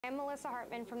I'm Melissa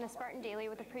Hartman from the Spartan Daily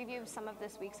with a preview of some of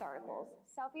this week's articles.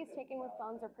 Selfies taken with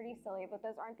phones are pretty silly, but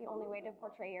those aren't the only way to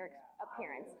portray your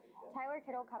appearance. Tyler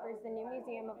Kittle covers the new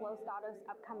Museum of Los Gatos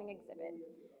upcoming exhibit.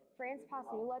 France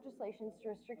passed new legislation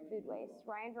to restrict food waste.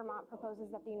 Ryan Vermont proposes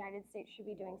that the United States should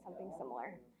be doing something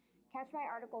similar. Catch my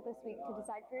article this week to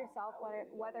decide for yourself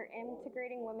whether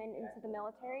integrating women into the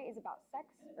military is about sex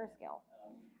or skill.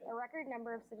 A record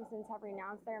number of citizens have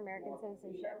renounced their American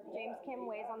citizenship. James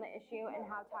Kim weighs on the issue and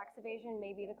how tax evasion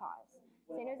may be the cause.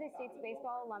 San Jose State's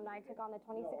baseball alumni took on the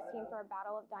 2016 for a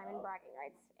battle of diamond bragging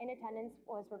rights. In attendance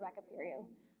was Rebecca Piru.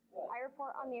 I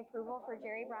report on the approval for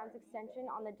Jerry Brown's extension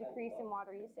on the decrease in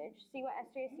water usage. See what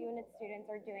SJSU and its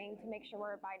students are doing to make sure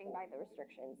we're abiding by the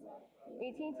restrictions.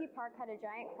 AT&T Park had a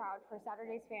giant crowd for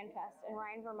Saturday's Fan Fest, and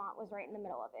Ryan Vermont was right in the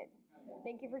middle of it.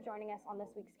 Thank you for joining us on this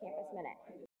week's Campus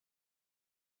Minute.